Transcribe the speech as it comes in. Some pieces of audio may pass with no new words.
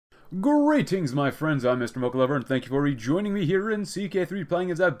Greetings, my friends. I'm Mr. Mocha Lover, and thank you for rejoining me here in CK3,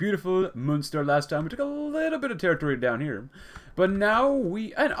 playing as that beautiful Munster. Last time we took a little bit of territory down here, but now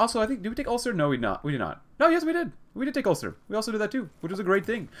and also I think, did we take Ulster? No, we did not. We did not. No, yes, we did. We did take Ulster. We also did that too, which was a great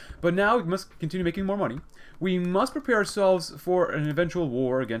thing. But now we must continue making more money. We must prepare ourselves for an eventual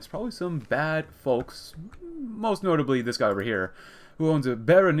war against probably some bad folks, most notably this guy over here, who owns a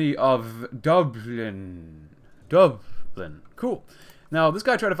barony of Dublin. Dublin. Cool. Now, this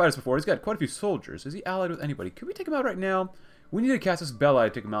guy tried to fight us before. He's got quite a few soldiers. Is he allied with anybody? Could we take him out right now? We need to cast this Belli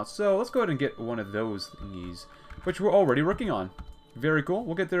to take him out. So, let's go ahead and get one of those thingies, which we're already working on. Very cool.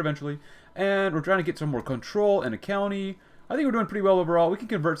 We'll get there eventually. And we're trying to get some more control in a county. I think we're doing pretty well overall. We can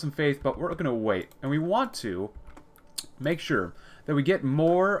convert some faith, but we're going to wait. And we want to make sure that we get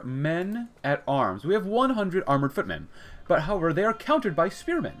more men at arms. We have 100 armored footmen. But, however, they are countered by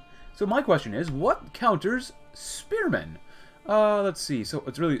spearmen. So, my question is, what counters spearmen? Let's see. So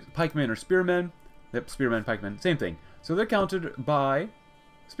it's really pikemen or spearmen. Yep, spearmen, pikemen, same thing. So they're countered by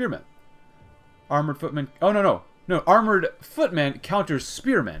spearmen. Armored footmen. Oh, no. Armored footmen counters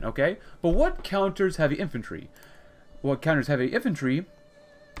spearmen, okay? But what counters heavy infantry? What counters heavy infantry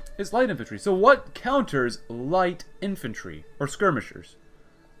is light infantry. So what counters light infantry or skirmishers?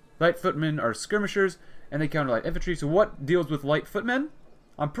 Light footmen are skirmishers, and they counter light infantry. So what deals with light footmen?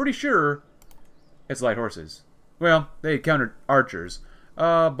 I'm pretty sure it's light horses. Well, they counter archers.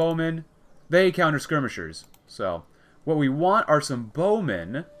 Bowmen, they counter skirmishers. So, what we want are some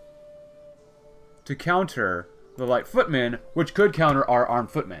bowmen to counter the light footmen, which could counter our armed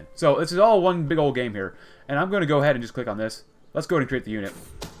footmen. So, this is all one big old game here. And I'm going to go ahead and just click on this. Let's go ahead and create the unit.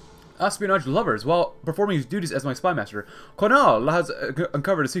 Espionage lovers. While performing his duties as my spy master, Conal has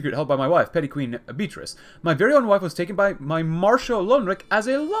uncovered a secret held by my wife, Petty Queen Beatrice. My very own wife was taken by my Marshal Lonric as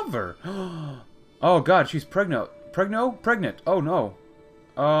a lover. Oh god, she's pregnant. Pregnant. Oh no.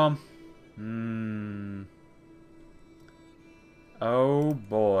 Oh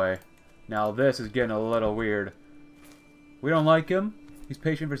boy. Now this is getting a little weird. We don't like him. He's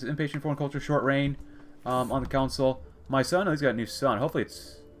patient versus impatient, foreign culture, short reign. On the council. My son? Oh, he's got a new son. Hopefully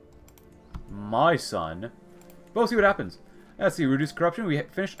it's my son. But we'll see what happens. Let's see, reduce corruption. We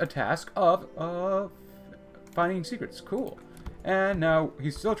finished a task of finding secrets. Cool. And now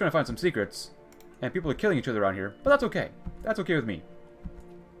he's still trying to find some secrets. And people are killing each other around here. But that's okay. That's okay with me.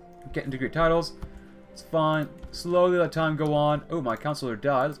 Get into great titles. It's fine. Slowly let time go on. Oh, my counselor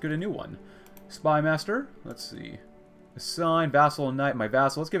died. Let's get a new one. Spy master. Let's see. Assign vassal and knight. My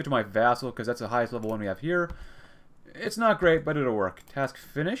vassal. Let's give it to my vassal because that's the highest level one we have here. It's not great, but it'll work. Task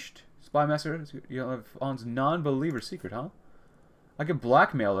finished. Spy master. You have On's non-believer secret, huh? I can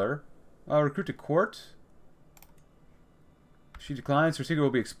blackmail her. Recruit to court. She declines. Her secret will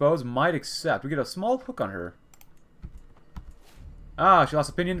be exposed. Might accept. We get a small hook on her. Ah, she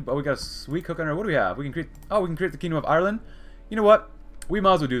lost opinion, but we got a sweet hook on her. What do we have? We can create. Oh, we can create the Kingdom of Ireland. You know what? We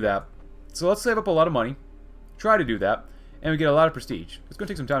might as well do that. So let's save up a lot of money. Try to do that, and we get a lot of prestige. It's going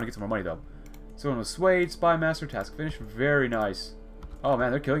to take some time to get some more money, though. Someone was swayed. Spy master. Task finished. Very nice. Oh man,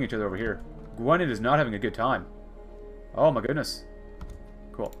 they're killing each other over here. Gwynedd is not having a good time. Oh my goodness.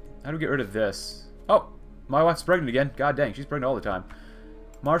 Cool. How do we get rid of this? Oh. My wife's pregnant again. God dang, she's pregnant all the time.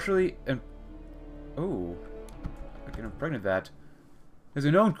 Marshally and... Ooh. I can impregnate that. Is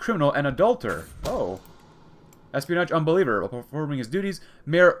a known criminal and adulterer. Oh. Espionage unbeliever. While performing his duties,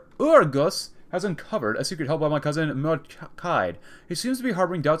 Mayor Urgus has uncovered a secret held by my cousin Murkaid. He seems to be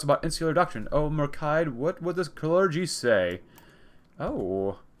harboring doubts about insular doctrine. Oh, Murkaid, what would this clergy say?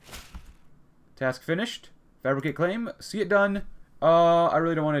 Oh. Task finished. Fabricate claim. See it done. I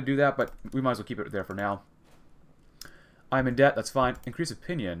really don't want to do that, but we might as well keep it there for now. I'm in debt, that's fine. Increase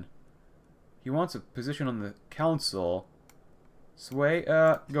opinion. He wants a position on the council. Sway,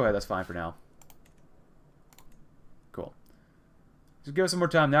 go ahead, that's fine for now. Cool. Just give us some more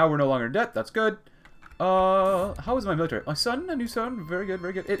time now, we're no longer in debt, that's good. How is my military? My son, a new son, very good,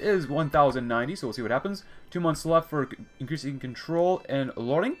 very good. It is 1,090, so we'll see what happens. 2 months left for increasing control in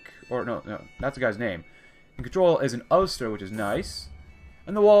Lorink. Or, no, that's the guy's name. And control is in Ulster, which is nice.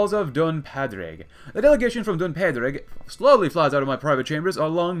 And the walls of Dunpadrig. The delegation from Dunpadrig slowly flies out of my private chambers, our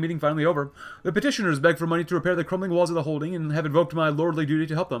long meeting finally over. The petitioners beg for money to repair the crumbling walls of the holding, and have invoked my lordly duty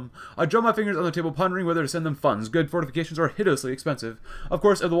to help them. I drum my fingers on the table, pondering whether to send them funds. Good fortifications are hideously expensive. Of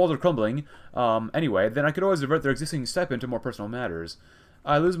course, if the walls are crumbling, anyway, then I could always divert their existing stipend to more personal matters.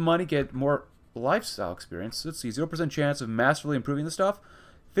 I lose money, get more lifestyle experience. Let's see, 0% chance of masterfully improving the stuff.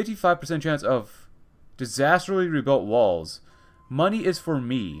 55% chance of disastrously rebuilt walls. Money is for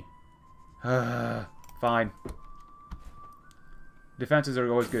me. Fine. Defenses are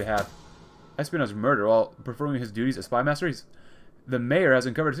always good to have. Espionage murder while performing his duties as spy master. He's The mayor has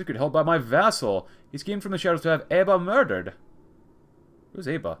uncovered a secret held by my vassal. He schemed from the shadows to have Aba murdered. Who's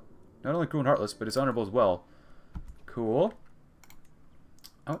Aba? Not only cruel and heartless, but dishonorable as well. Cool.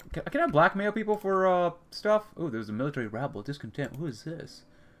 Oh, can I blackmail people for stuff? Oh, there's a military rabble. Discontent. Who is this?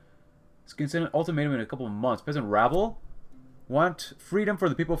 It's considered an ultimatum in a couple of months. Peasant rabble? Want freedom for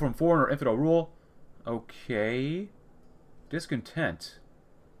the people from foreign or infidel rule? Okay. Discontent.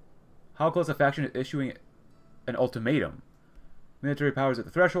 How close a faction is issuing an ultimatum? Military powers at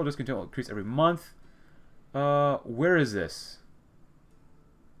the threshold. Discontent will increase every month. Where is this?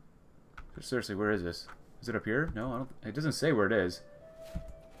 Seriously, where is this? Is it up here? No, I don't. It doesn't say where it is.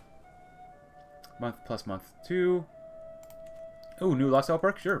 Month plus month 2. Oh, new lifestyle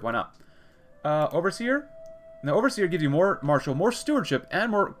perk? Sure, why not? Overseer? Now, Overseer gives you more martial, more stewardship,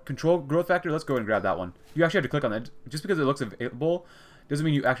 and more control growth factor. Let's go ahead and grab that one. You actually have to click on that. Just because it looks available doesn't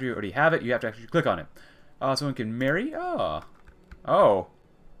mean you actually already have it. You have to actually click on it. Someone can marry? Oh.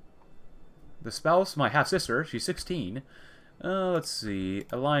 The spouse, my half-sister. She's 16. Let's see.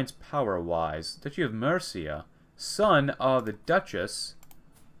 Alliance power-wise. Duchy of Mercia. Son of the Duchess.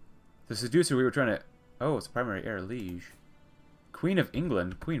 The seducer we were trying to... Oh, it's a primary heir liege. Queen of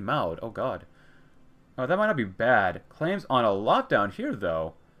England. Queen Maud. Oh, God. Oh, that might not be bad. Claims on a lot down here,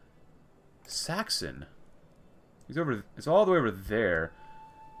 though. Saxon. He's over... It's all the way over there.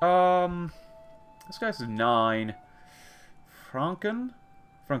 This guy's 9. Franconian.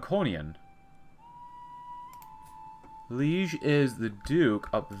 Liege is the Duke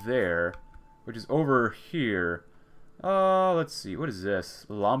up there, which is over here. Let's see. What is this?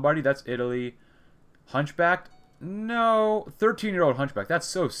 Lombardy? That's Italy. Hunchbacked? No. 13-year-old hunchback. That's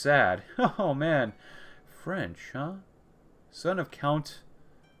so sad. Oh, man. French, huh? Son of Count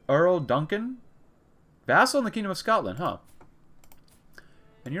Earl Duncan? Vassal in the Kingdom of Scotland, huh?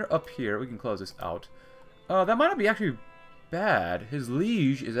 And you're up here. We can close this out. That might not be actually bad. His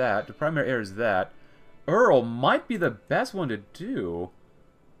liege is that. The primary heir is that. Earl might be the best one to do.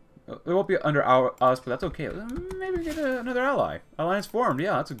 It won't be under us, but that's okay. Maybe get another ally. Alliance formed.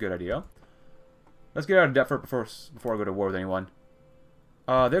 Yeah, that's a good idea. Let's get out of debt before I go to war with anyone.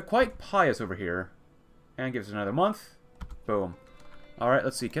 They're quite pious over here. And gives us another month. Boom. Alright,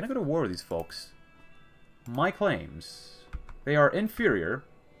 let's see. Can I go to war with these folks? My claims. They are inferior.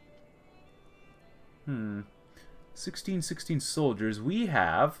 16 soldiers. We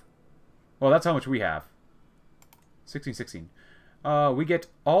have... Well, that's how much we have. 16. We get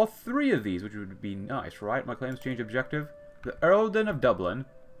all 3 of these, which would be nice, right? My claims change objective. The Earldom of Dublin.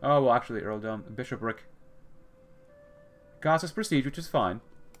 Oh, well, actually, Earldom. Bishopric. Costs us prestige, which is fine.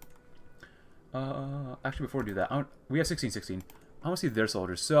 Actually, before we do that, we have 16. I want to see their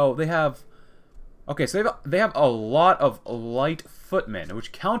soldiers. So, they have... Okay, so they have a lot of light footmen,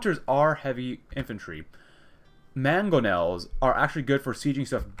 which counters our heavy infantry. Mangonels are actually good for sieging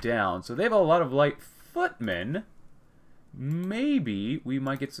stuff down. So they have a lot of light footmen. Maybe we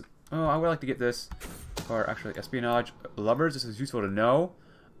might get some... Oh, I would like to get this. Or actually, espionage. Lovers, this is useful to know.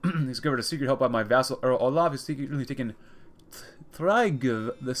 He's discovered a secret held by my vassal Earl Olaf. He's secretly taken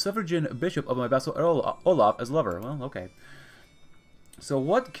Thrygiv, the suffragan bishop of my vassal Earl Olaf, as lover. Well, okay. So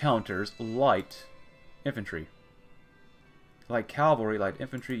what counters light infantry? Light cavalry, light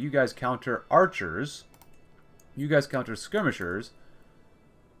infantry. You guys counter archers. You guys counter skirmishers.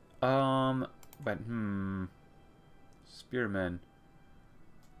 But, spearmen.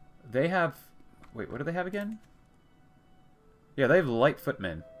 They have... Wait, what do they have again? Yeah, they have light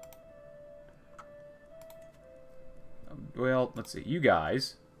footmen. Well, let's see. You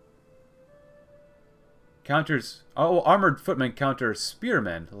guys... Counters... Oh, armored footmen counter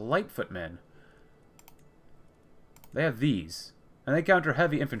spearmen. Light footmen. They have these. And they counter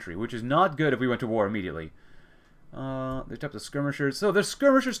heavy infantry, which is not good if we went to war immediately. They're types of skirmishers. So they're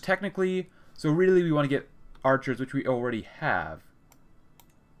skirmishers technically. So really we want to get archers, which we already have.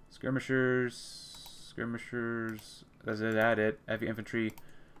 Skirmishers. Is that it? Heavy infantry.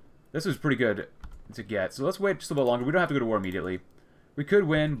 This was pretty good to get. So let's wait just a little bit longer. We don't have to go to war immediately. We could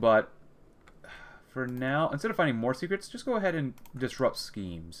win, but for now, instead of finding more secrets, just go ahead and disrupt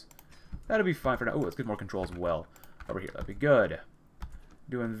schemes. That'll be fine for now. Oh, let's get more control as well. Over here. That'd be good.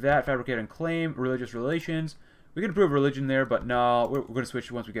 Doing that. Fabricate and claim. Religious relations. We can improve religion there, but no, we're going to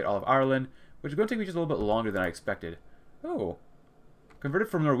switch once we get all of Ireland, which is going to take me just a little bit longer than I expected. Oh. Converted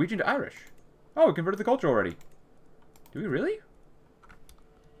from Norwegian to Irish. Oh, we converted the culture already. Do we really?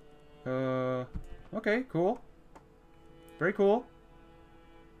 Okay, cool. Very cool.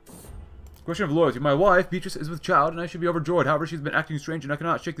 Question of loyalty. My wife, Beatrice, is with child, and I should be overjoyed. However, she's been acting strange, and I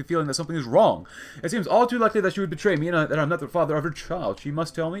cannot shake the feeling that something is wrong. It seems all too likely that she would betray me, and that I'm not the father of her child. She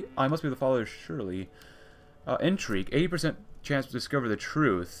must tell me. I must be the father, surely. Intrigue. 80% chance to discover the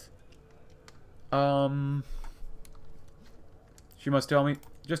truth. She must tell me.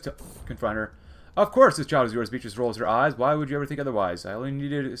 Just to confront her. Of course this child is yours, Beatrice rolls her eyes. Why would you ever think otherwise? I only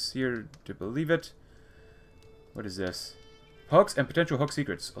needed to see her to believe it. What is this? Hooks and potential hook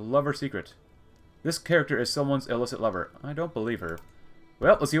secrets. A lover secret. This character is someone's illicit lover. I don't believe her.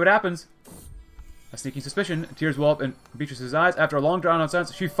 Well, let's see what happens. A sneaking suspicion. Tears well up in Beatrice's eyes. After a long drawn-out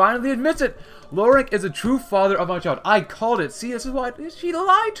silence, she finally admits it. Lorik is a true father of my child. I called it. See, this is why she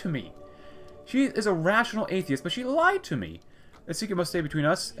lied to me. She is a rational atheist, but she lied to me. The secret must stay between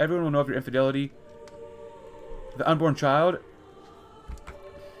us. Everyone will know of your infidelity. The unborn child.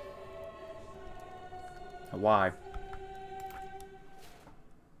 Why?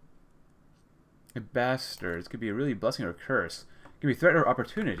 A bastard. This could be a really blessing or a curse. It could be a threat or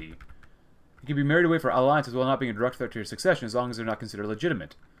opportunity. You can be married away for alliances while not being a direct threat to your succession, as long as they're not considered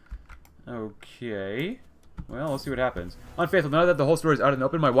legitimate. Okay. Well, let's see what happens. Unfaithful. Now that the whole story is out in the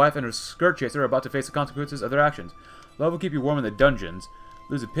open, my wife and her skirt chaser are about to face the consequences of their actions. Love will keep you warm in the dungeons.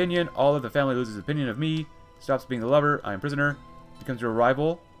 Lose opinion. All of the family loses opinion of me. Stops being the lover. I am prisoner. Becomes your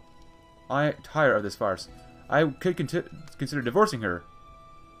rival. I tire of this farce. I could consider divorcing her.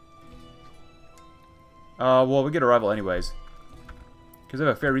 Well, we get a rival anyways. Because I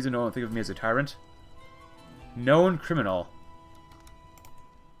have a fair reason no one think of me as a tyrant. Known criminal.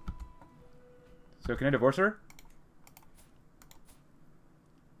 So can I divorce her?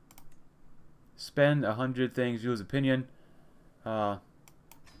 Spend 100 things, you lose opinion. Well,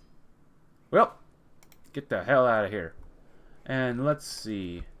 get the hell out of here. And let's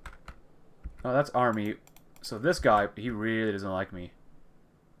see. Oh, that's army. So this guy, he really doesn't like me.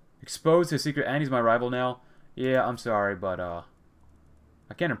 Expose his secret, and he's my rival now. Yeah, I'm sorry, but I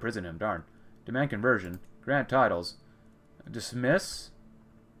can't imprison him. Darn. Demand conversion. Grant titles. Dismiss.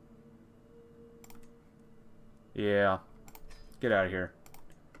 Yeah. Get out of here.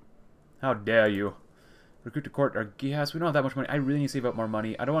 How dare you. Recruit to court. Yes, we don't have that much money. I really need to save up more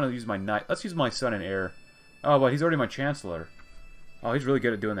money. I don't want to use my knight. Let's use my son and heir. Oh, but he's already my chancellor. Oh, he's really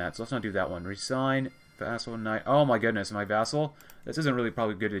good at doing that, so let's not do that one. Resign. Vassal knight. Oh my goodness, my vassal? This isn't really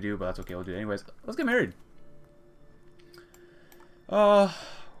probably good to do, but that's okay. We'll do it anyways. Let's get married. Let's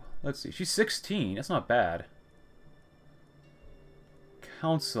see. She's 16. That's not bad.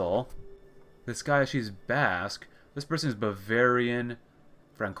 Council. This guy, she's Basque. This person is Bavarian,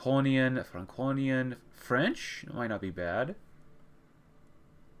 Franconian, French? It might not be bad.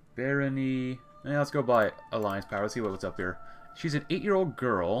 Barony. Yeah, let's go by alliance power. Let's see what's up here. She's an 8-year-old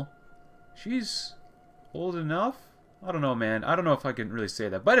girl. She's old enough? I don't know, man. I don't know if I can really say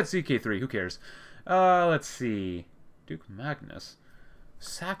that. But it's CK3. Who cares? Let's see. Duke Magnus.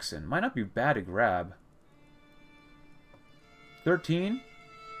 Saxon. Might not be bad to grab. 13?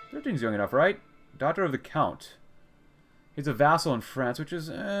 13's young enough, right? Daughter of the Count. He's a vassal in France, which is,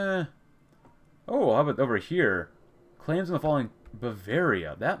 Oh, how about over here? Claims in the following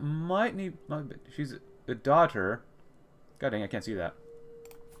Bavaria. That might need... She's a daughter. God dang, I can't see that.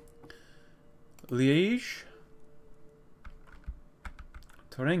 Liège?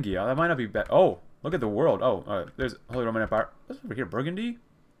 Thuringia. That might not be bad. Oh, look at the world. Oh, there's Holy Roman Empire. What's over here? Burgundy?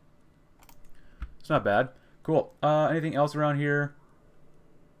 It's not bad. Cool. Anything else around here?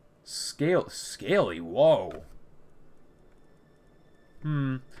 Scaly. Whoa.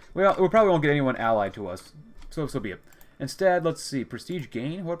 Well, we probably won't get anyone allied to us. So be it. Instead, let's see. Prestige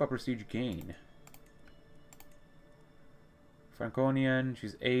gain? What about prestige gain? Franconian.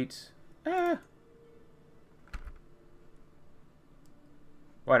 She's 8.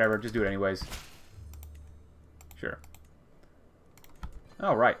 Whatever. Just do it anyways. Sure.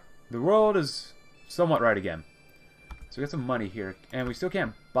 Alright. The world is somewhat right again. So we got some money here. And we still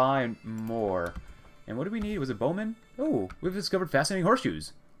can't buy more. And what do we need? Was it Bowman? Oh, we've discovered fascinating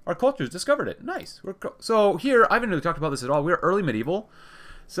horseshoes. Our culture's discovered it. Nice. So here, I haven't really talked about this at all. We're early medieval.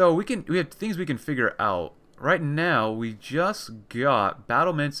 So we have things we can figure out. Right now, we just got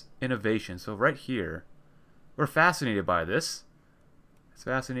battlements innovation. So right here, we're fascinated by this. It's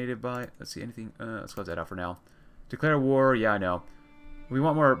fascinated by... Let's see, anything... let's close that out for now. Declare war. Yeah, I know. We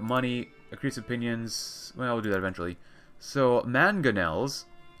want more money. Increase opinions. Well, we'll do that eventually. So, mangonels.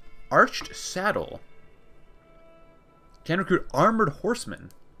 Arched saddle. Can recruit armored horsemen.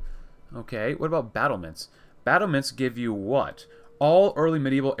 Okay, what about battlements? Battlements give you what? All early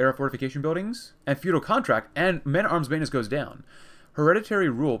medieval era fortification buildings, and feudal contract, and men-at-arms maintenance goes down. Hereditary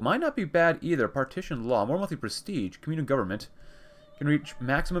rule might not be bad either. Partition law, more monthly prestige, communal government. Can reach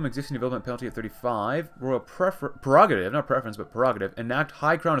maximum existing development penalty at 35. Royal prerogative, not preference, but prerogative. Enact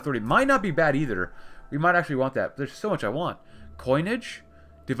high crown authority might not be bad either. We might actually want that. There's so much I want. Coinage,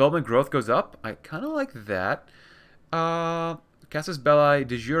 development growth goes up. I kind of like that. Casus Belli,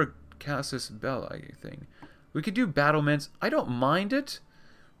 de jure Casus Belli thing. We could do battlements. I don't mind it,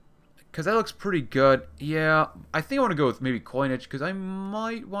 because that looks pretty good. Yeah, I think I want to go with maybe coinage, because I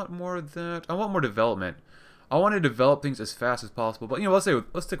might want more of that. I want more development. I want to develop things as fast as possible, but, you know,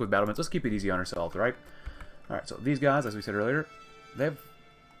 let's stick with battlements. Let's keep it easy on ourselves, right? Alright, so these guys, as we said earlier, they have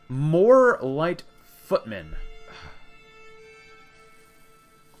more light footmen,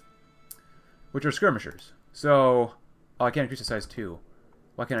 which are skirmishers. So, oh, I can't increase the size too.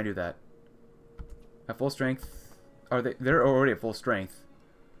 Why can't I do that? At full strength, they're already at full strength.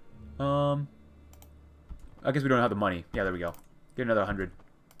 I guess we don't have the money. Yeah, there we go. Get another 100.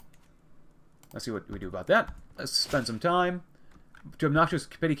 Let's see what we do about that. Let's spend some time. To obnoxious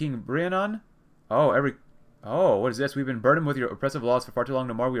petty King Brianon. Oh, what is this? We've been burdened with your oppressive laws for far too long.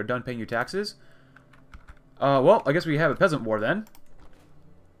 No more. We are done paying you taxes. Well, I guess we have a peasant war then.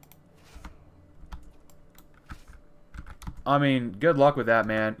 I mean, good luck with that,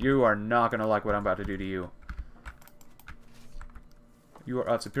 man. You are not going to like what I'm about to do to you. You are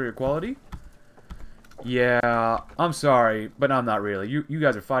of superior quality? Yeah, I'm sorry, but I'm not really. You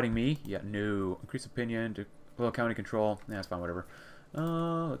guys are fighting me? Yeah, no. Increase opinion to little county control. Nah, that's fine, whatever.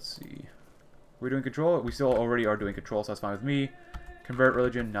 Let's see. We're doing control? We still already are doing control, so that's fine with me. Convert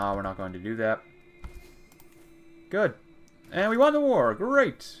religion? No, we're not going to do that. Good. And we won the war.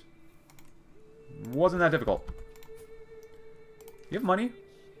 Great. Wasn't that difficult. You have money?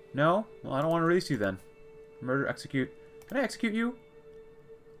 No? Well, I don't want to release you then. Murder, execute. Can I execute you?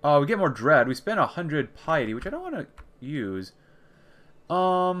 Oh, we get more dread. We spend 100 piety, which I don't want to use.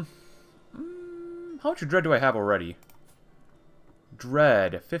 How much dread do I have already?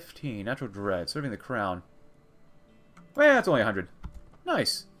 Dread, 15. Natural dread. Serving the crown. Well, it's only 100.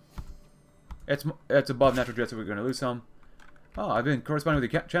 Nice. It's above natural dread, so we're going to lose some. Oh, I've been corresponding with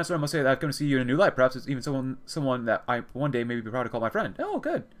the Chancellor. I must say that I've come to see you in a new light. Perhaps it's even someone that I one day maybe be proud to call my friend. Oh,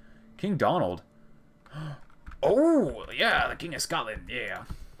 good. King Donald. Oh, yeah, the King of Scotland. Yeah.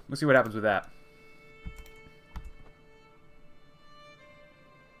 Let's see what happens with that.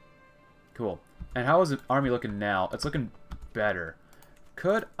 Cool. And how is the army looking now? It's looking better.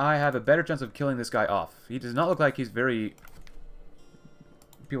 Could I have a better chance of killing this guy off? He does not look like he's very...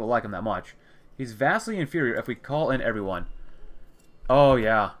 people like him that much. He's vastly inferior if we call in everyone. Oh,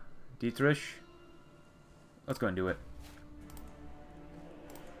 yeah. Dietrich. Let's go and do it.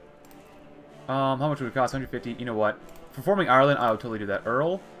 How much would it cost? 150. You know what? For forming Ireland, I would totally do that.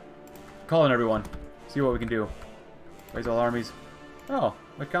 Earl. Call in everyone. See what we can do. Raise all armies. Oh,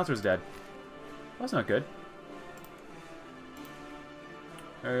 my counselor's dead. That's not good.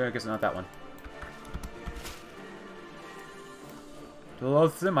 I guess not that one. To the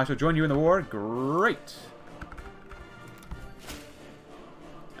loathsome, I shall join you in the war. Great.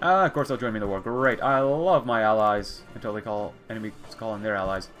 Of course they'll join me in the war. Great. I love my allies until they call enemies calling their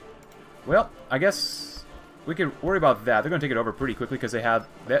allies. Well, I guess we could worry about that. They're going to take it over pretty quickly because they have...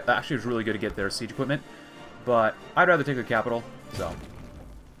 that actually is really good to get their siege equipment. But I'd rather take the capital, so...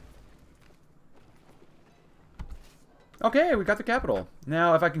 Okay, we got the capital.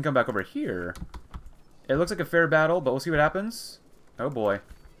 Now, if I can come back over here... It looks like a fair battle, but we'll see what happens. Oh boy.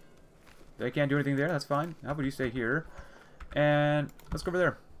 They can't do anything there, that's fine. How about you stay here? And let's go over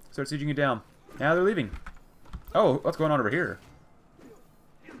there. Start sieging it down. Now they're leaving. Oh, what's going on over here?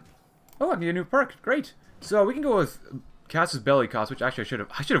 Oh, I can get a new perk. Great. So we can go with Casus Belli cost, which actually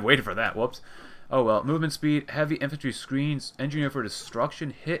I should have waited for that. Whoops. Oh well. Movement speed, heavy infantry screens, engineer for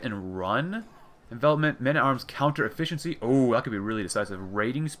destruction, hit and run. Envelopment, men-at-arms, counter efficiency. Oh, that could be really decisive.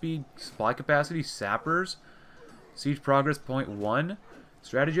 Raiding speed, supply capacity, sappers, siege progress, .1.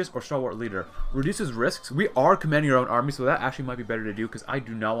 Strategist or stalwart leader. Reduces risks. We are commanding our own army, so that actually might be better to do because I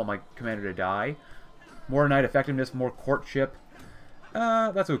do not want my commander to die. More knight effectiveness, more courtship.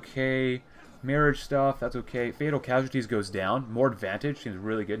 That's okay. Marriage stuff, that's okay. Fatal casualties goes down. More advantage, seems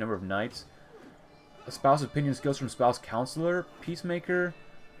really good. Number of knights. A spouse opinion skills from spouse counselor. Peacemaker.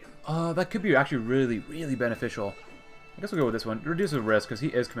 That could be actually really, really beneficial. I guess we'll go with this one. Reduces risk because he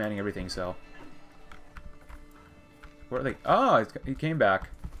is commanding everything, so. Where are they? Oh, he came back.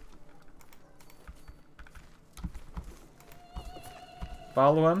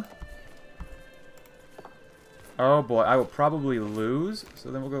 Follow him. Oh boy, I will probably lose.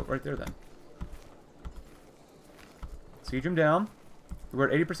 So then we'll go right there then. Siege him down. We're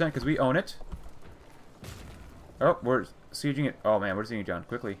at 80% because we own it. Oh, we're sieging it. Oh man, we're sieging it down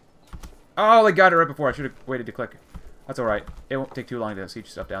quickly. Oh, they got it right before. I should have waited to click. That's alright. It won't take too long to siege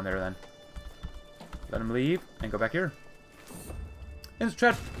stuff down there then. Let him leave and go back here. And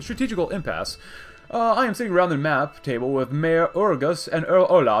strategical impasse. I am sitting around the map table with Mayor Urgus and Earl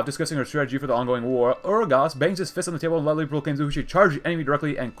Olaf discussing our strategy for the ongoing war. Urgus bangs his fist on the table and loudly proclaims that we should charge the enemy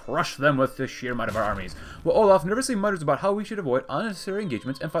directly and crush them with the sheer might of our armies, while Olaf nervously mutters about how we should avoid unnecessary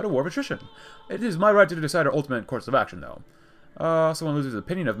engagements and fight a war of attrition. It is my right to decide our ultimate course of action, though. Someone loses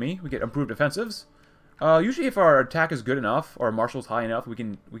opinion of me, we get improved defensives. Usually if our attack is good enough, or our marshal's high enough, we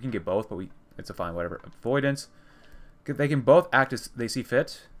can get both, but it's a fine, whatever. Avoidance. They can both act as they see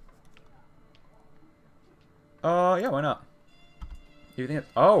fit. Yeah, why not? You think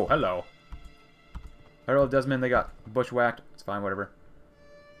oh, hello. Earl of Desmond, they got bushwhacked. It's fine, whatever.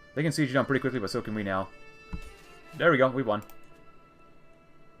 They can siege down pretty quickly, but so can we now. There we go, we won.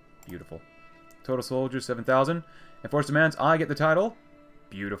 Beautiful. Total soldiers, 7,000. Enforced demands, I get the title.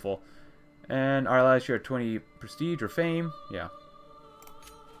 Beautiful. And our allies share 20 prestige or fame. Yeah.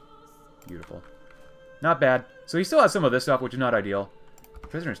 Beautiful. Not bad. So he still has some of this stuff, which is not ideal.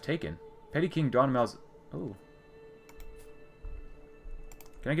 Prisoners taken. Petty King Donmel's... Oh.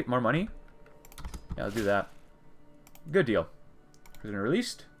 Can I get more money? Yeah, let's do that. Good deal. Prisoner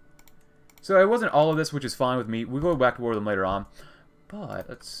released. So it wasn't all of this, which is fine with me. We'll go back to war with them later on. But,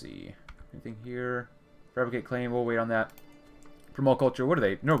 let's see. Anything here? Fabricate claim. We'll wait on that. Promote culture. What are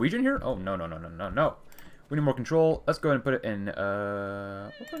they? Norwegian here? Oh, no, no, no, no, no, no. We need more control. Let's go ahead and put it in,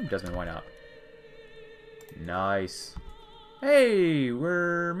 we'll put it in Desmond. Why not? Nice. Hey,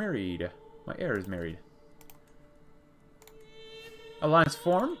 we're married. My heir is married. Alliance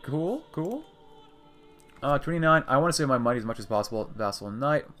form. Cool, cool. 29. I want to save my money as much as possible. Vassal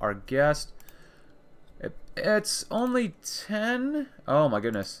Knight, our guest. It's only 10? Oh my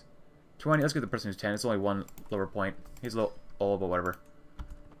goodness. 20. Let's get the person who's 10. It's only one lower point. He's a little old, but whatever.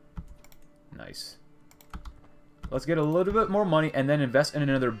 Nice. Let's get a little bit more money and then invest in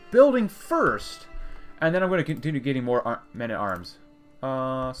another building first. And then I'm going to continue getting more men at arms.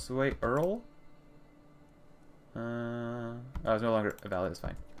 Sway Earl? Oh, it's no longer valid. That's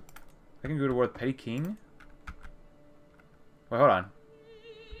fine. I can go to war with Petty King. Wait, hold on.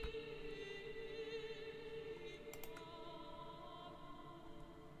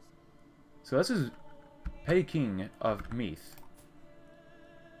 So this is Petty King of Meath.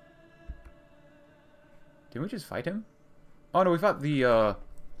 Didn't we just fight him? Oh no, we fought the,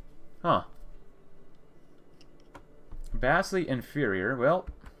 huh. Vastly inferior. Well,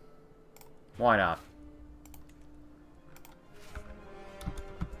 why not?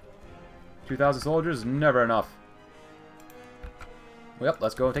 2,000 soldiers is never enough. Well,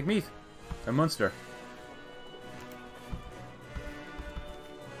 let's go take Meath. And Munster.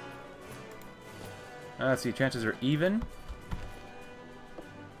 Let's see, chances are even.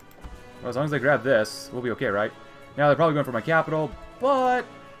 Well, as long as they grab this, we'll be okay, right? Now they're probably going for my capital, but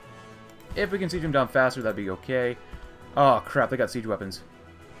if we can siege them down faster, that'd be okay. Oh, crap, they got siege weapons.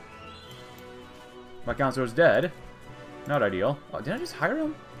 My counselor's dead. Not ideal. Oh, did I just hire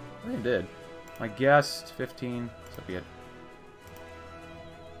him? I think I did. My guest, 15. So be it.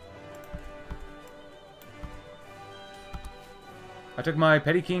 I took my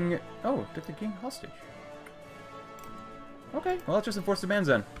petty king... Oh, took the king hostage. Okay, well, let's just enforce demands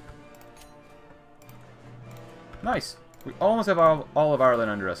then. Nice. We almost have all of Ireland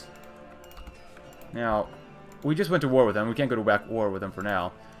under us. Now, we just went to war with them. We can't go to back war with them for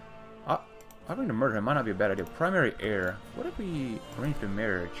now. I'm going to murder him. Might not be a bad idea. Primary heir. What if we arranged a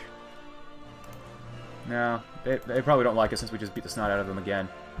marriage? No, they probably don't like us since we just beat the snot out of them again.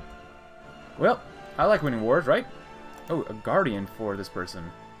 Well, I like winning wars, right? Oh, a guardian for this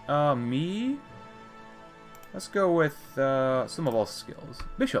person. Me? Let's go with some of all skills.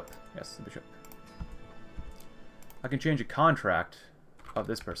 Bishop. Yes, the bishop. I can change a contract of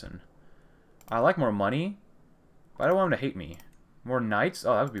this person. I like more money, but I don't want him to hate me. More knights?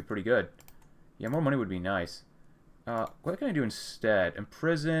 Oh, that would be pretty good. Yeah, more money would be nice. What can I do instead?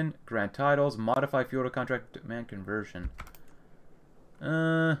 Imprison, grant titles, modify feudal contract, demand conversion.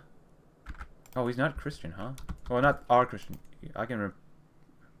 Oh, he's not Christian, huh? Well, not our Christian. I can...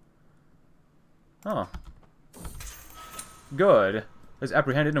 Oh. Good. Is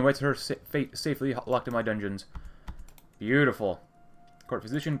apprehended and awaits her fate safely locked in my dungeons. Beautiful. Court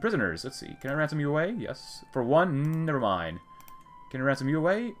physician, prisoners. Let's see. Can I ransom you away? Yes. For one, never mind. Can I ransom you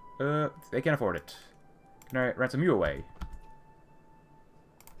away? They can't afford it. Can I ransom you away?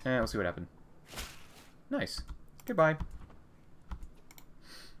 And we'll see what happened. Nice. Goodbye.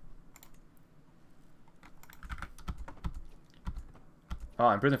 Oh,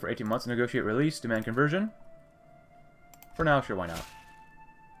 I'm in prison for 18 months. Negotiate release. Demand conversion. For now, sure, why not?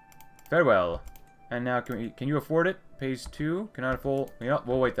 Farewell. And now, can you afford it? Pays 2. Cannot afford... Yeah,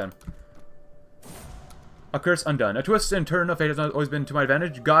 we'll wait then. A curse undone. A twist and turn of fate has not always been to my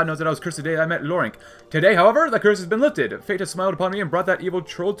advantage. God knows that I was cursed the day I met Lorink. Today, however, the curse has been lifted. Fate has smiled upon me and brought that evil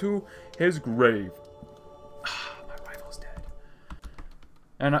troll to his grave. My rival's dead.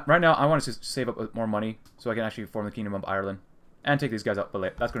 And right now, I want to save up more money so I can actually form the Kingdom of Ireland. And take these guys out,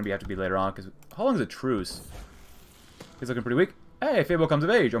 but that's going to have to be later on, because how long is a truce? He's looking pretty weak. Hey, Fable comes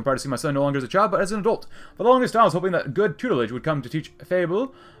of age. I'm proud to see my son no longer as a child, but as an adult. For the longest time, I was hoping that good tutelage would come to teach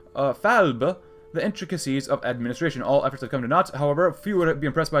Falbe, the intricacies of administration. All efforts have come to naught. However, few would be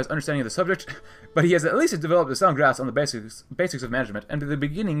impressed by his understanding of the subject, but he has at least developed a sound grasp on the basics of management and the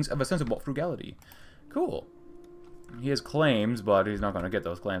beginnings of a sensible frugality. Cool. He has claims, but he's not going to get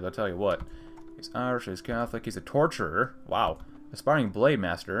those claims, I'll tell you what. He's Irish, he's Catholic, he's a torturer. Wow. Aspiring blade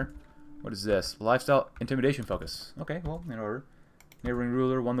master. What is this? Lifestyle intimidation focus. Okay, well, in order. Neighboring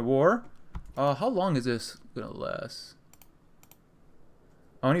ruler won the war. How long is this going to last?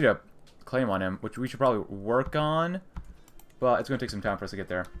 Oh, I need a claim on him, which we should probably work on, but it's going to take some time for us to get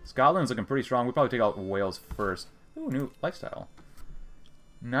there. Scotland's looking pretty strong. We'll probably take out Wales first. Ooh, new lifestyle.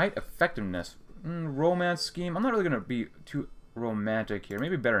 Knight effectiveness. Romance scheme. I'm not really going to be too romantic here.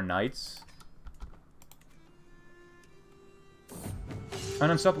 Maybe better knights. An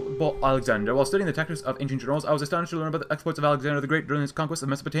unstoppable Alexander. While studying the tactics of ancient generals, I was astonished to learn about the exploits of Alexander the Great during his conquest of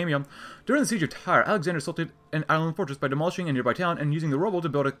Mesopotamia. During the siege of Tyre, Alexander assaulted an island fortress by demolishing a nearby town and using the rubble to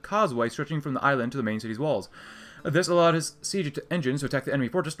build a causeway stretching from the island to the main city's walls. This allowed his siege engines to attack the enemy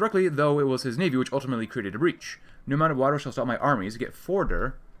fortress directly, though it was his navy which ultimately created a breach. No amount of water shall stop my armies. Get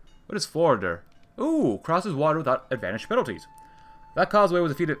forder. What is forder? Ooh, crosses water without advantage penalties. That causeway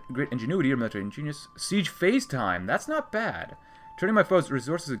was a feat of great ingenuity or military genius. Siege phase time. That's not bad. Turning my foes'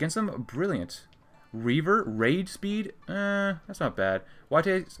 resources against them, brilliant. Reaver, raid speed, that's not bad.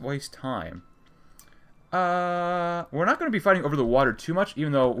 Why waste time? We're not going to be fighting over the water too much,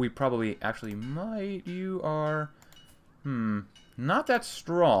 even though we probably actually might. You are, not that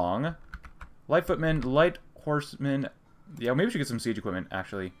strong. Light footmen, light horsemen. Yeah, maybe we should get some siege equipment,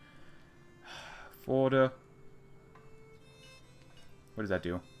 actually. Forda. What does that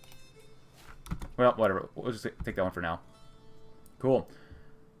do? Well, whatever. We'll just take that one for now. Cool.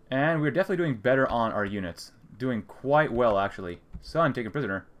 And we're definitely doing better on our units. Doing quite well, actually. Son, taken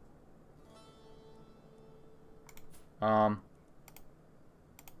prisoner. What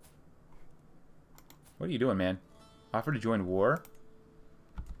are you doing, man? Offer to join war?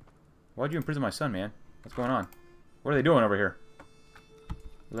 Why'd you imprison my son, man? What's going on? What are they doing over here?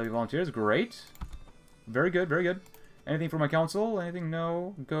 Levy volunteers? Great. Very good, very good. Anything for my council? Anything?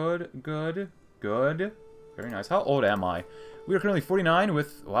 No. Good, good, good. Very nice. How old am I? We are currently 49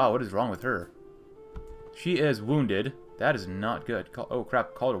 with... Wow, what is wrong with her? She is wounded. That is not good. Oh,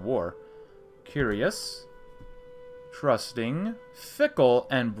 crap. Call it a war. Curious. Trusting. Fickle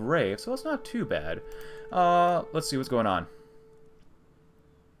and brave. So it's not too bad. Let's see what's going on.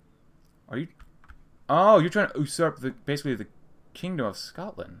 Are you... Oh, you're trying to usurp basically the Kingdom of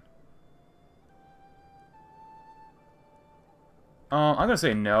Scotland. I'm going to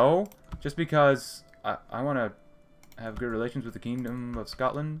say no. Just because I want to have good relations with the Kingdom of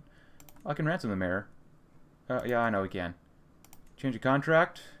Scotland. I can ransom the mayor. Yeah, I know we can. Change of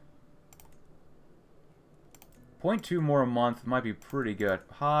contract. 0.2 more a month might be pretty good.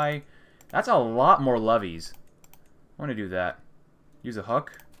 High. That's a lot more levies. I want to do that. Use a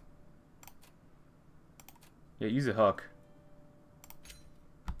hook. Yeah, use a hook.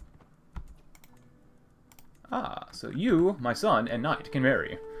 Ah, so you, my son, and knight can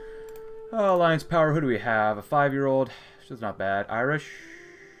marry. Alliance power, who do we have? A 5-year-old. She's not bad. Irish.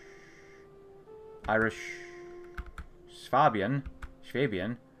 Swabian.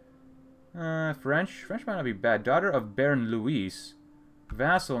 French. French might not be bad. Daughter of Baron Louis.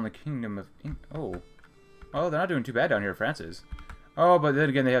 Vassal in the Kingdom of... Oh, they're not doing too bad down here, France is. Oh, but then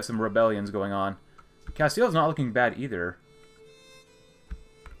again, they have some rebellions going on. Castile's not looking bad either.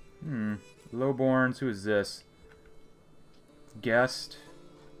 Lowborns. Who is this? Guest.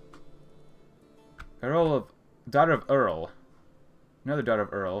 Daughter of Earl. Another daughter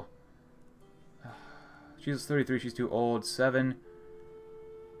of Earl. She's 33. She's too old. 7.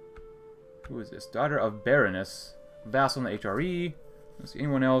 Who is this? Daughter of Baroness. Vassal in the HRE. Let's see.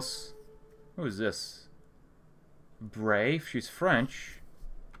 Anyone else? Who is this? Brave. She's French.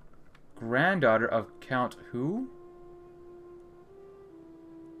 Granddaughter of Count who?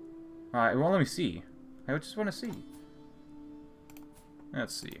 Alright, well, let me see. I just want to see.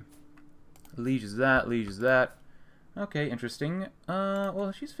 Let's see. Liege is that, Liege is that. Okay, interesting.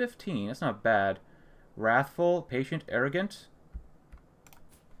 Well, she's 15. That's not bad. Wrathful, patient, arrogant.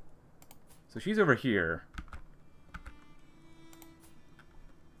 So she's over here.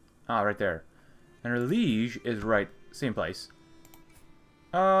 Ah, right there. And our liege is right, same place.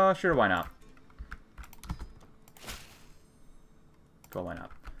 Sure, why not? Go, why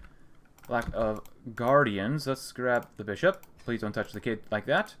not? Lack of guardians. Let's grab the bishop. Please don't touch the kid like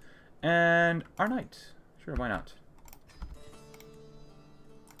that. And our knight. Sure, why not?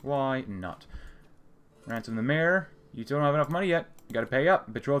 Why not? Ransom the mayor. You don't have enough money yet. You gotta pay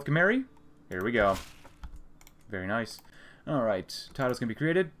up. Betrothed can marry. Here we go. Very nice. Alright. Titles can be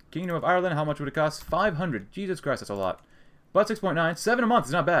created. Kingdom of Ireland. How much would it cost? 500. Jesus Christ, that's a lot. But 6.9. 7 a month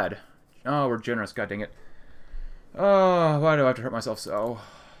is not bad. Oh, we're generous. God dang it. Oh, why do I have to hurt myself so?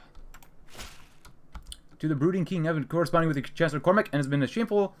 To the brooding king, I've been corresponding with the Chancellor Cormac, and has been a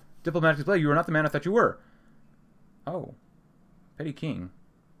shameful diplomatic display. You are not the man I thought you were. Oh. Petty king.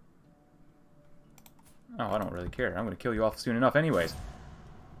 Oh, I don't really care. I'm going to kill you off soon enough anyways.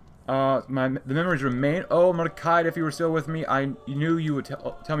 The memories remain. Oh, Mordecai, if you were still with me, I knew you would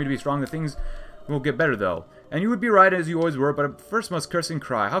tell me to be strong. The things will get better, though. And you would be right, as you always were, but I first must curse and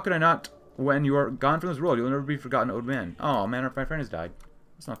cry. How could I not? When you are gone from this world, you'll never be forgotten, old man. Oh, man, my friend has died.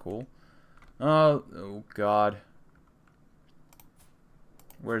 That's not cool. Oh, God.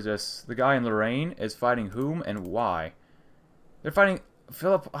 Where's this? The guy in Lorraine is fighting whom and why? They're fighting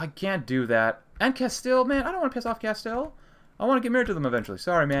Philip. I can't do that. And Castile, man, I don't want to piss off Castile. I want to get married to them eventually.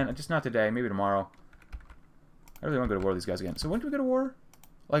 Sorry, man, just not today. Maybe tomorrow. I really want to go to war with these guys again. So when do we go to war?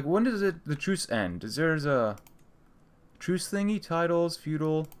 Like, when does the truce end? Is there a truce thingy? Titles,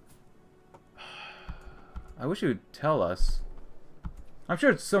 feudal. I wish it would tell us. I'm sure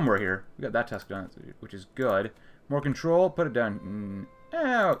it's somewhere here. We got that task done, which is good. More control, put it down.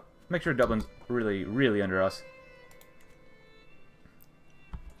 Make sure Dublin's really, really under us.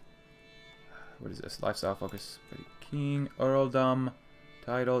 What is this? Lifestyle focus. King, earldom,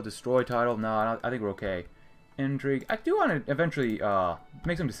 title, destroy title. No, I think we're okay. Intrigue. I do want to eventually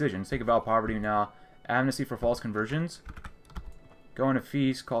make some decisions. Take a vow of poverty now. Amnesty for false conversions. Go on a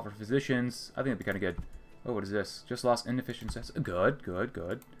feast. Call for physicians. I think that'd be kind of good. Oh, what is this? Just lost inefficient sense. Good, good,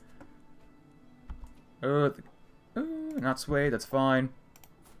 good. Not sway. That's fine.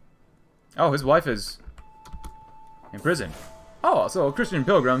 Oh, his wife is in prison. Oh, so Christian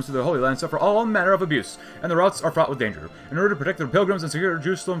pilgrims to the Holy Land suffer all manner of abuse, and the routes are fraught with danger. In order to protect their pilgrims and secure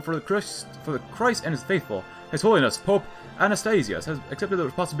Jerusalem for the Christ and his faithful, His Holiness Pope Anastasius has accepted the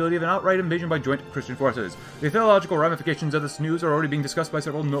possibility of an outright invasion by joint Christian forces. The theological ramifications of this news are already being discussed by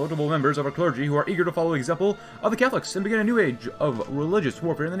several notable members of our clergy who are eager to follow the example of the Catholics and begin a new age of religious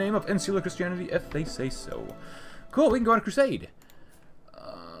warfare in the name of insular Christianity, if they say so. Cool, we can go on a crusade.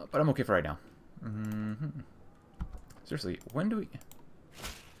 But I'm okay for right now. Seriously, when do we...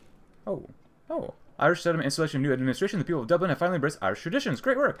 Oh. Irish settlement installation, new administration. The people of Dublin have finally embraced Irish traditions.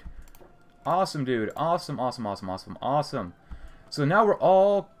 Great work. Awesome, dude. Awesome. So now we're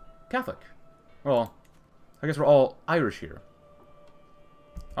all Catholic. Well, I guess we're all Irish here.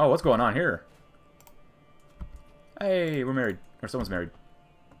 Oh, what's going on here? Hey, we're married. Or someone's married.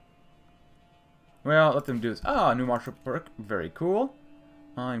 Well, let them do this. Ah, new martial perk. Very cool.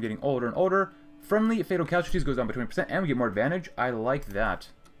 I'm getting older and older. Friendly fatal casualties goes down by 20%, and we get more advantage. I like that.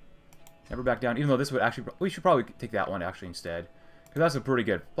 Never back down, even though this would actually... We should probably take that one, actually, instead. Because that's a pretty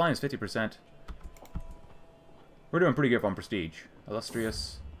good. Flying is 50%. We're doing pretty good on prestige.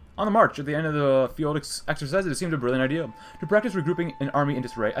 Illustrious. On the march, at the end of the field exercise, it seemed a brilliant idea. To practice regrouping an army in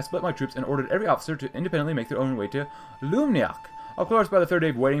disarray, I split my troops and ordered every officer to independently make their own way to Lumniach. Of course, by the third day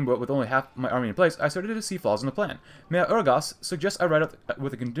of waiting, but with only half my army in place, I started to see flaws in the plan. Mayor Urgas suggests I ride up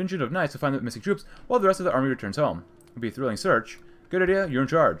with a contingent of knights to find the missing troops, while the rest of the army returns home. It'll be a thrilling search. Good idea, you're in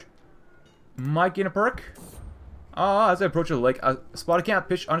charge. Might gain a perk? As I approached the lake, I spotted a camp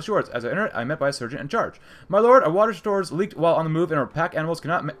pitched on its shores. As I entered, I met by a sergeant in charge. My lord, our water stores leaked while on the move, and our pack animals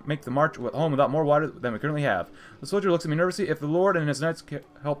cannot make the march home without more water than we currently have. The soldier looks at me nervously. If the lord and his knights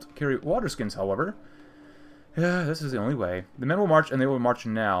helped carry water skins, however... this is the only way. The men will march, and they will march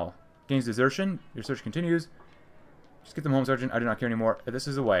now. Gains desertion. Your search continues. Just get them home, sergeant. I do not care anymore. This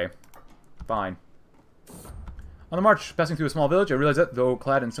is the way. Fine. On the march, passing through a small village, I realized that, though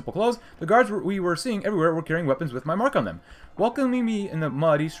clad in simple clothes, the guards we were seeing everywhere were carrying weapons with my mark on them. Welcoming me in the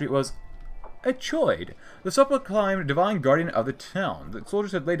muddy street was a Choid, the self-proclaimed divine guardian of the town. The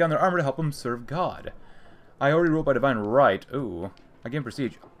soldiers had laid down their armor to help them serve God. I already ruled by divine right. Ooh. I gain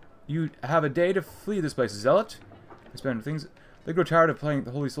prestige. You have a day to flee this place, zealot. I spend things. They grow tired of playing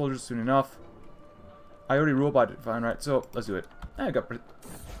the holy soldiers soon enough. I already rule by divine right, so let's do it. I got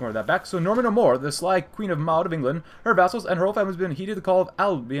more of that back. So Norman O'More, the sly Queen of Maud of England, her vassals and her whole family has been heeded the call of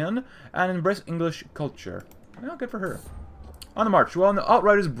Albion and embraced English culture. Well, good for her. On the march, well, the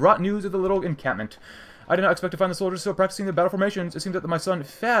Outriders brought news of the little encampment. I did not expect to find the soldiers still practicing the battle formations. It seems that my son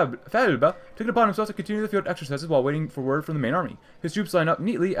Falba took it upon himself to continue the field exercises while waiting for word from the main army. His troops line up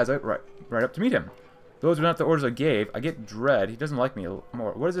neatly as I ride up to meet him. Those were not the orders I gave. I get dread. He doesn't like me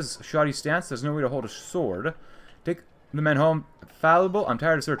more. What is this shoddy stance? There's no way to hold a sword. Take the men home. Fallible. I'm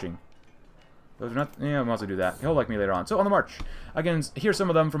tired of searching. Those are not... Yeah, I might also do that. He'll like me later on. So, on the march. I can hear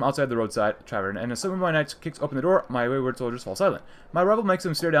some of them from outside the roadside tavern, and as some of my knights kicks open the door, my wayward soldiers fall silent. My rival makes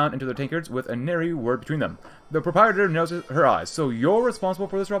them stare down into their tankards with a nary word between them. The proprietor knows her eyes. So, you're responsible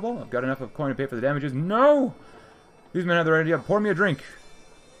for this trouble? I've got enough of coin to pay for the damages. No! These men have the right idea. Pour me a drink.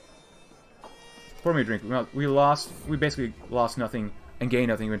 Pour me a drink. We basically lost nothing and gained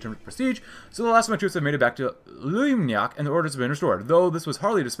nothing in terms of prestige, so the last of my troops have made it back to Lumniak, and the orders have been restored. Though this was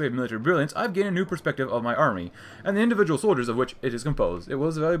hardly a display of military brilliance, I've gained a new perspective of my army, and the individual soldiers of which it is composed. It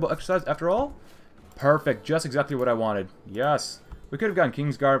was a valuable exercise after all? Perfect, just exactly what I wanted. Yes. We could have gotten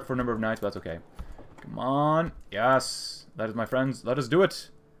Kingsguard for a number of nights, but that's okay. Come on. Yes. That is, my friends, let us do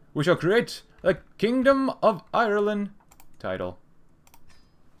it. We shall create the Kingdom of Ireland title.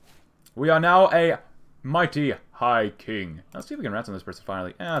 We are now a mighty high king. Let's see if we can ransom this person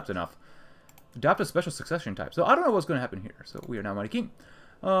finally. That's enough. Adopt a special succession type. So I don't know what's going to happen here. So we are now mighty king.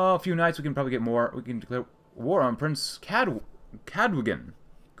 A few knights, we can probably get more. We can declare war on Prince Cadwigan.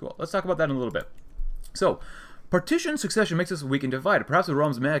 Cool. Let's talk about that in a little bit. So, partition succession makes us weak and divided. Perhaps the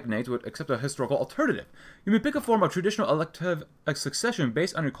realm's magnates would accept a historical alternative. You may pick a form of traditional elective succession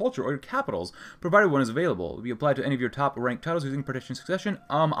based on your culture or your capitals, provided one is available. It will be applied to any of your top-ranked titles using partition succession.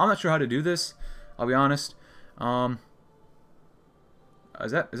 I'm not sure how to do this. I'll be honest. Is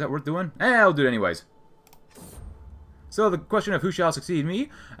that worth doing? I'll do it anyways. So the question of who shall succeed me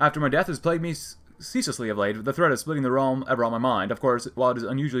after my death has plagued me ceaselessly of late. The threat of splitting the realm ever on my mind. Of course, while it is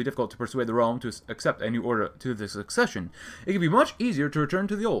unusually difficult to persuade the realm to accept a new order to the succession, it can be much easier to return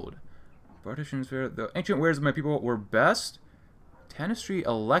to the old. Partitions fair. The ancient wares of my people were best. Dynasty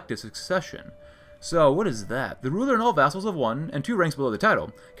elected succession. So, what is that? The ruler and all vassals of 1 and 2 ranks below the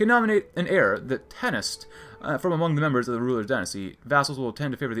title can nominate an heir, the tenest, from among the members of the ruler's dynasty. Vassals will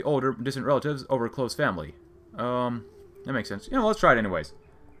tend to favor the older, distant relatives over close family. That makes sense. You know, let's try it anyways.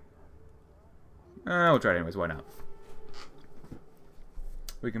 We'll try it anyways, why not?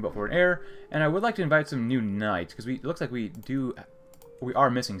 We can vote for an heir, and I would like to invite some new knights, because it looks like we are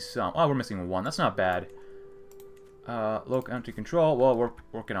missing some. Oh, we're missing 1. That's not bad. Low country control. Well, we're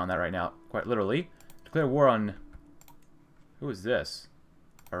working on that right now, quite literally. Declare war on... Who is this?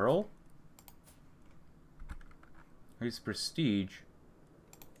 Earl? He's prestige.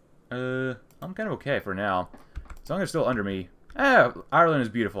 I'm kind of okay for now. As long as they're still under me. Ireland is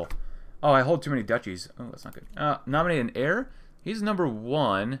beautiful. Oh, I hold too many duchies. Oh, that's not good. Nominate an heir? He's number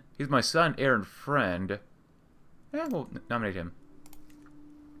 1. He's my son, heir, and friend. Yeah, we'll nominate him.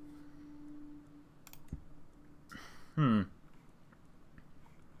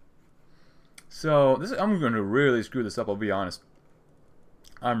 So, I'm going to really screw this up, I'll be honest.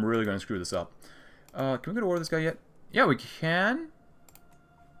 I'm really going to screw this up. Can we go to war with this guy yet? Yeah, we can.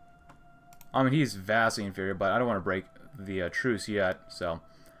 I mean, he's vastly inferior, but I don't want to break the truce yet, so...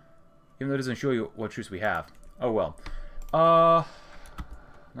 Even though it doesn't show you what truce we have. Oh, well. Not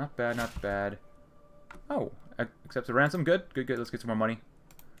bad, not bad. Oh, accepts a ransom. Good, good, good. Let's get some more money.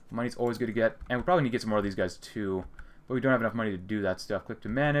 Money's always good to get. And we probably need to get some more of these guys, too. But we don't have enough money to do that stuff. Click to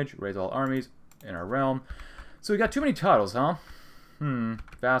manage. Raise all armies in our realm. So we got too many titles, huh?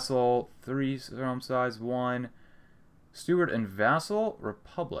 Vassal, 3 realm size, 1. Steward and vassal,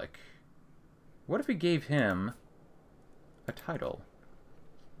 republic. What if we gave him a title?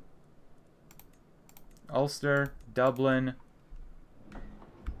 Ulster, Dublin.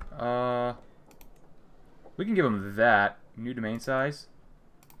 We can give him that. New domain size.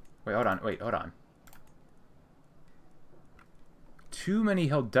 Wait, hold on. Wait, hold on. Too many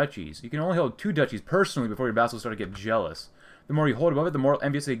held duchies. You can only hold 2 duchies personally before your vassals start to get jealous. The more you hold above it, the more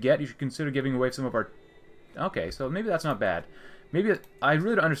envious they get. You should consider giving away some of our... Okay, so maybe that's not bad. Maybe I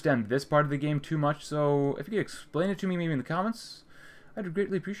really don't understand this part of the game too much, so if you could explain it to me maybe in the comments, I'd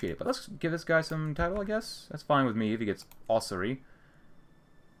greatly appreciate it. But let's give this guy some title, I guess. That's fine with me if he gets ossuary.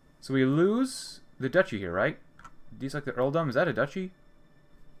 So we lose the duchy here, right? Deselect the earldom. Is that a duchy?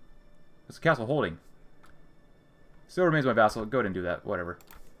 That's a castle holding. Still remains my vassal. Go ahead and do that. Whatever.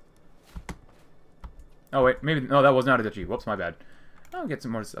 Oh, wait. Maybe... No, that was not a duchy. Whoops, my bad. I'll get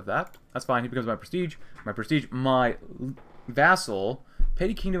some more of that. That's fine. He becomes my prestige. My vassal.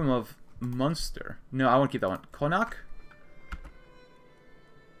 Petty Kingdom of Munster. No, I won't keep that one. Connacht?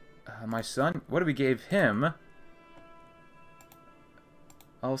 My son. What did we give him?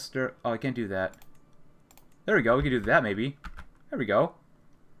 Ulster. Oh, I can't do that. There we go. We can do that, maybe. There we go.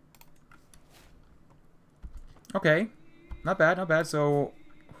 Okay. Not bad, not bad. So,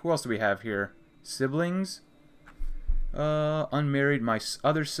 who else do we have here? Siblings. Unmarried. My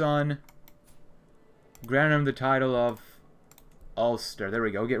other son. Granted him the title of Ulster. There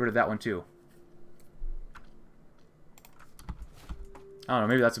we go. Get rid of that one, too. I don't know.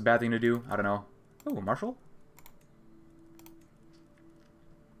 Maybe that's a bad thing to do. I don't know. Oh, Marshal?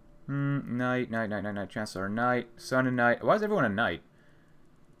 Knight, knight, knight, knight, knight. Chancellor, knight. Son and knight. Why is everyone a knight?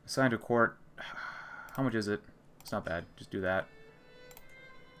 Assigned to court. How much is it? It's not bad. Just do that.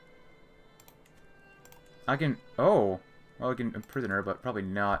 I can... Oh. Well, I can imprison her, but probably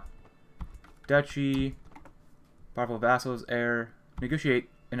not. Duchy. Powerful vassals, heir. Negotiate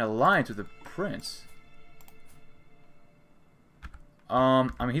an alliance with the prince. I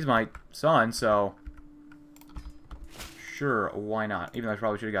mean, he's my son, so... Sure, why not? Even though I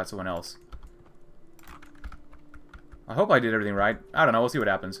probably should have got someone else. I hope I did everything right. I don't know. We'll see what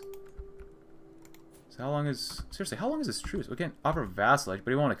happens. So how long is... Seriously, how long is this truce? We can't offer vassalage,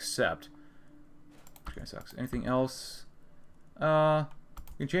 but he won't accept. Which kind of sucks. Anything else? You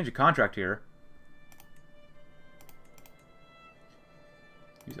can change the contract here.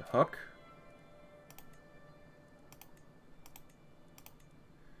 Use a hook.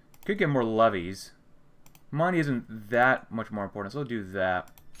 Could get more levies. Money isn't that much more important, so we'll do that.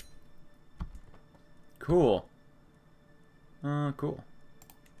 Cool. Cool.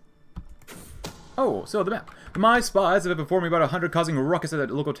 Oh, so the map. My spies have informed me about 100 causing a ruckus at that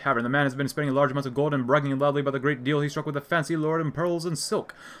local tavern. The man has been spending large amounts of gold and bragging loudly about the great deal he struck with a fancy lord in pearls and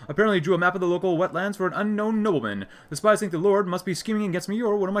silk. Apparently he drew a map of the local wetlands for an unknown nobleman. The spies think the lord must be scheming against me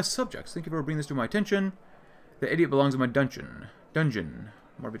or one of my subjects. Thank you for bringing this to my attention. The idiot belongs in my dungeon.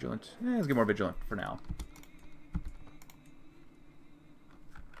 More vigilant. Let's get more vigilant for now.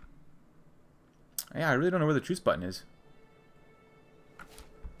 Yeah, I really don't know where the truce button is.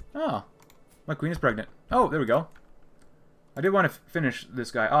 Oh. My queen is pregnant. Oh, there we go. I did want to finish this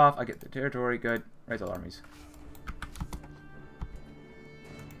guy off. I get the territory. Good. Raise all armies.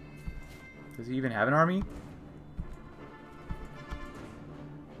 Does he even have an army?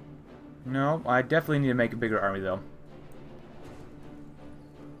 No. I definitely need to make a bigger army, though.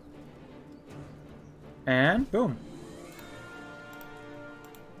 And boom.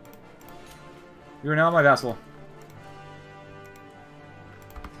 You are now my vassal.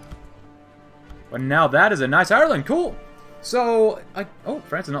 But now that is a nice Ireland. Cool. So, oh,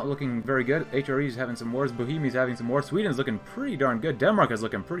 France is not looking very good. HRE is having some wars. Bohemia's having some wars. Sweden's looking pretty darn good. Denmark is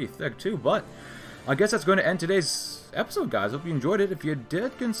looking pretty thick too. But I guess that's going to end today's episode, guys. Hope you enjoyed it. If you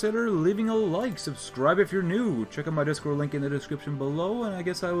did, consider leaving a like. Subscribe if you're new. Check out my Discord link in the description below. And I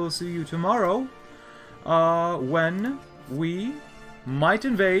guess I will see you tomorrow when we might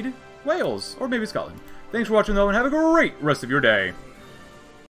invade Wales. Or maybe Scotland. Thanks for watching, though, and have a great rest of your day.